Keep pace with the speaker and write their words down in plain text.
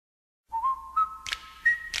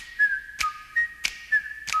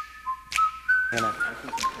Hannah.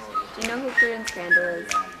 Do you know who Prudence Crandall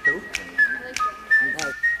is? Who?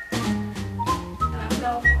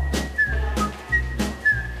 No.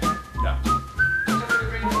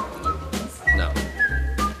 No.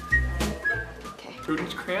 Okay.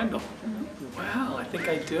 Prudence Crandall. Wow, I think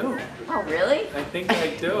I do. Oh, really? I think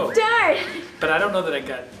I do. Darn! But I don't know that I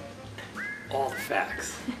got all the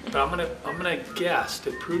facts. But I'm gonna guess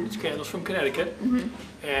that Prudence Crandall's from Connecticut,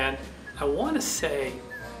 and I want to say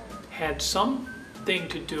had something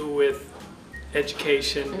to do with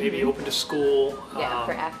education, maybe open to school. Yeah,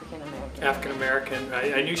 for African American. African American.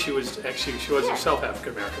 I knew she was herself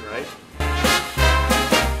African American, right?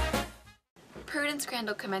 Prudence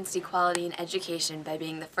Crandall commenced equality in education by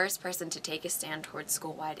being the first person to take a stand towards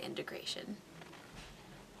school-wide integration.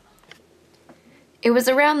 It was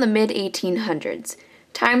around the mid-1800s.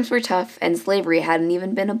 Times were tough and slavery hadn't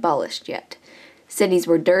even been abolished yet. Cities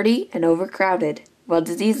were dirty and overcrowded, while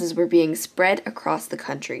diseases were being spread across the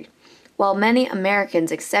country. While many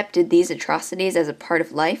Americans accepted these atrocities as a part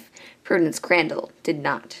of life, Prudence Crandall did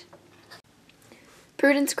not.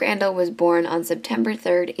 Prudence Crandall was born on September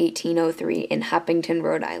 3, 1803 in Hopkinton,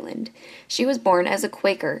 Rhode Island. She was born as a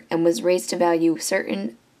Quaker and was raised to value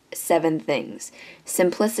certain 7 things: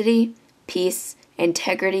 simplicity, peace,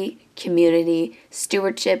 integrity, community,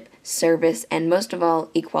 stewardship, service, and most of all,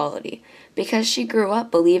 equality. Because she grew up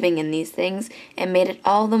believing in these things, it made it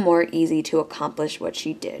all the more easy to accomplish what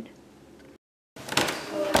she did.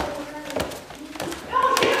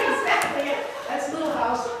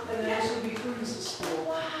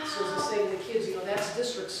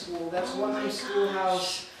 That's one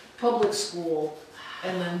schoolhouse, public school,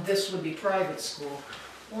 and then this would be private school.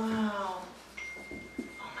 Wow. Oh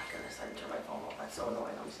my goodness, I didn't turn my phone off. That's so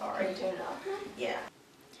annoying. I'm sorry. Can you turn it off? Yeah.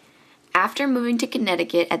 After moving to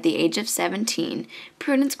Connecticut at the age of 17,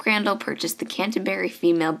 Prudence Crandall purchased the Canterbury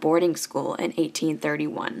Female Boarding School in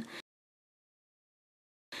 1831.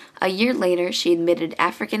 A year later, she admitted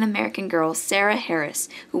African-American girl Sarah Harris,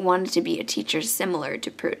 who wanted to be a teacher similar to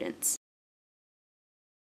Prudence.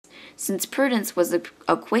 Since Prudence was a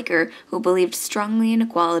Quaker who believed strongly in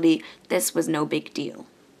equality, this was no big deal.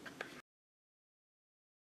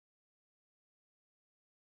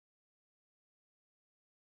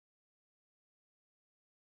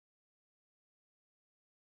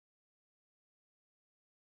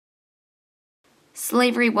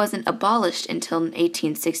 Slavery wasn't abolished until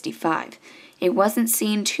 1865. It wasn't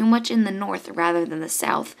seen too much in the North rather than the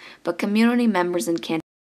South, but community members in Canada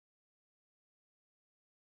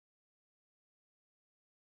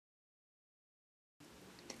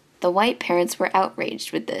The white parents were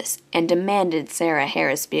outraged with this and demanded Sarah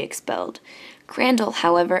Harris be expelled. Crandall,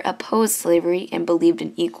 however, opposed slavery and believed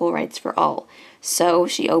in equal rights for all, so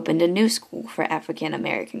she opened a new school for African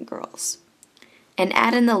American girls. An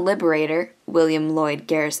ad in the Liberator, William Lloyd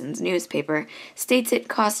Garrison's newspaper, states it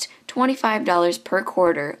cost $25 per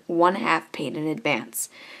quarter, 1/2 paid in advance.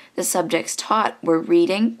 The subjects taught were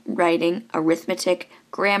reading, writing, arithmetic,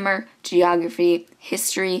 grammar, geography,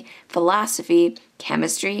 history, philosophy,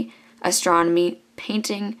 chemistry, astronomy,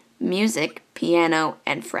 painting, music, piano,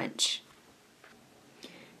 and French.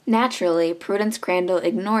 Naturally, Prudence Crandall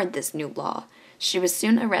ignored this new law. She was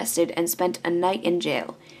soon arrested and spent a night in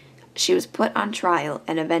jail. She was put on trial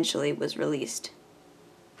and eventually was released.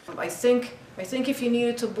 I think if you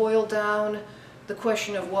needed to boil down the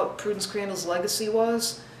question of what Prudence Crandall's legacy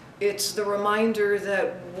was, it's the reminder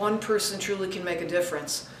that one person truly can make a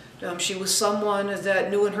difference. She was someone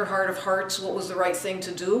that knew in her heart of hearts what was the right thing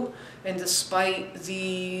to do, and despite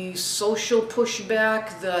the social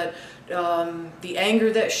pushback, the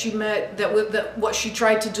anger that she met, that what she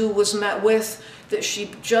tried to do was met with, that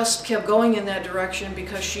she just kept going in that direction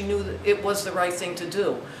because she knew that it was the right thing to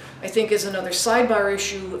do. I think as another sidebar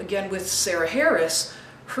issue, again with Sarah Harris,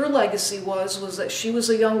 her legacy was that she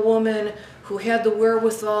was a young woman who had the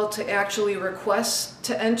wherewithal to actually request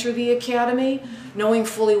to enter the academy, knowing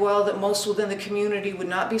fully well that most within the community would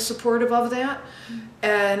not be supportive of that.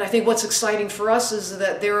 And I think what's exciting for us is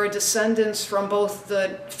that there are descendants from both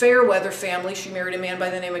the Fairweather family. She married a man by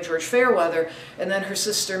the name of George Fairweather, and then her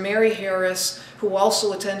sister Mary Harris, who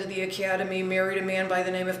also attended the academy, married a man by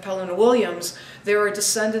the name of Pelham Williams. There are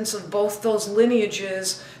descendants of both those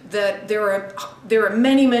lineages that there are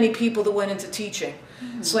many, many people that went into teaching.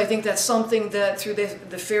 So I think that's something that through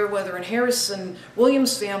the Fairweather and Harris and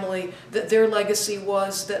Williams family, that their legacy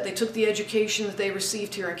was that they took the education that they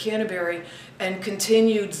received here in Canterbury and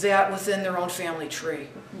continued that within their own family tree.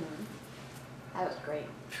 That was great.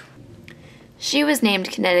 She was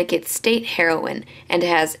named Connecticut's state heroine and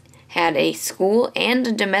has had a school and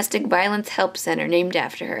a domestic violence help center named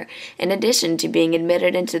after her, in addition to being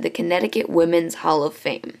admitted into the Connecticut Women's Hall of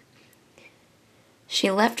Fame. She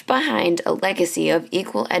left behind a legacy of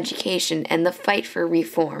equal education and the fight for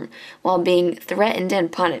reform, while being threatened and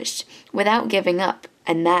punished, without giving up,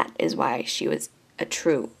 and that is why she was a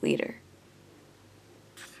true leader.